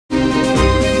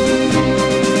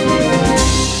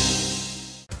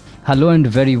Hello and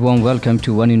very warm welcome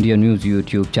to One India News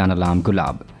YouTube channel. I'm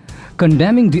Gulab.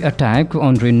 Condemning the attack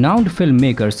on renowned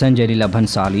filmmaker Sanjay Leela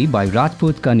Bhansali by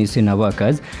Rajput Karni Sena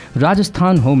workers,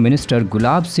 Rajasthan Home Minister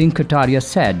Gulab Singh Kataria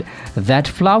said that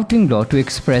flouting law to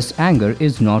express anger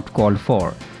is not called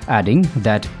for, adding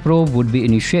that probe would be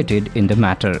initiated in the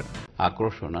matter.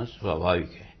 आक्रोश होना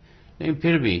स्वाभाविक है, लेकिन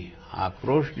फिर भी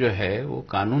आक्रोश जो है वो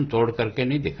कानून तोड़ करके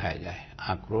नहीं दिखाया जाए।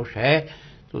 आक्रोश है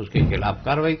तो उसके खिलाफ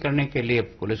कार्रवाई करने के लिए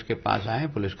पुलिस के पास आए,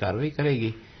 पुलिस कार्रवाई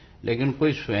करेगी, लेकिन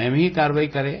कोई स्वयं ही कार्रवाई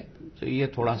करे तो ये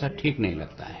थोड़ा सा ठीक नहीं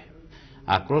लगता है।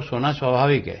 आक्रोश होना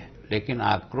स्वाभाविक है, लेकिन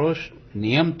आक्रोश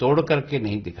नियम तोड़ करके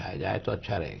नहीं दिखाया जाए तो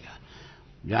अच्छा रहेगा।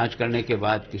 जांच करने के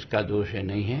बाद किसका दोष है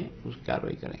नहीं है उसकी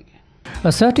कार्रवाई करेंगे।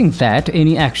 Asserting that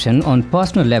any action on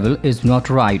personal level is not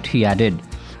right, he added,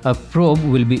 a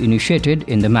probe will be initiated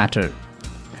in the matter.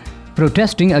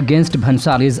 Protesting against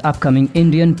Bhansali's upcoming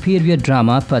Indian period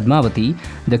drama Padmavati,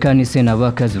 the Karni Sena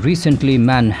workers recently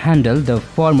manhandled the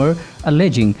former,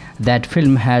 alleging that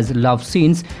film has love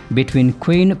scenes between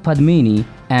Queen Padmini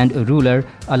and ruler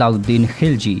Alauddin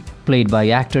Khilji, played by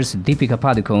actors Deepika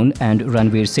Padukone and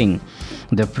Ranveer Singh.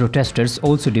 The protesters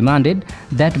also demanded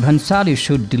that Bhansali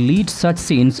should delete such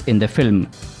scenes in the film.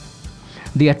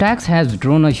 The attacks has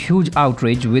drawn a huge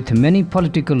outrage, with many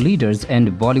political leaders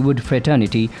and Bollywood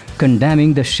fraternity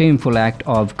condemning the shameful act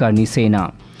of Karni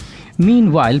Sena.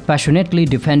 Meanwhile, passionately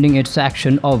defending its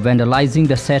action of vandalizing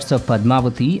the sets of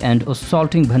Padmavati and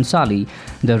assaulting Bhansali,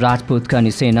 the Rajput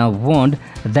Karni Sena warned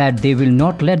that they will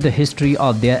not let the history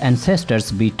of their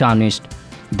ancestors be tarnished.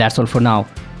 That's all for now.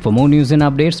 For more news and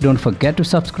updates, don't forget to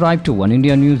subscribe to One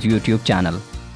India News YouTube channel.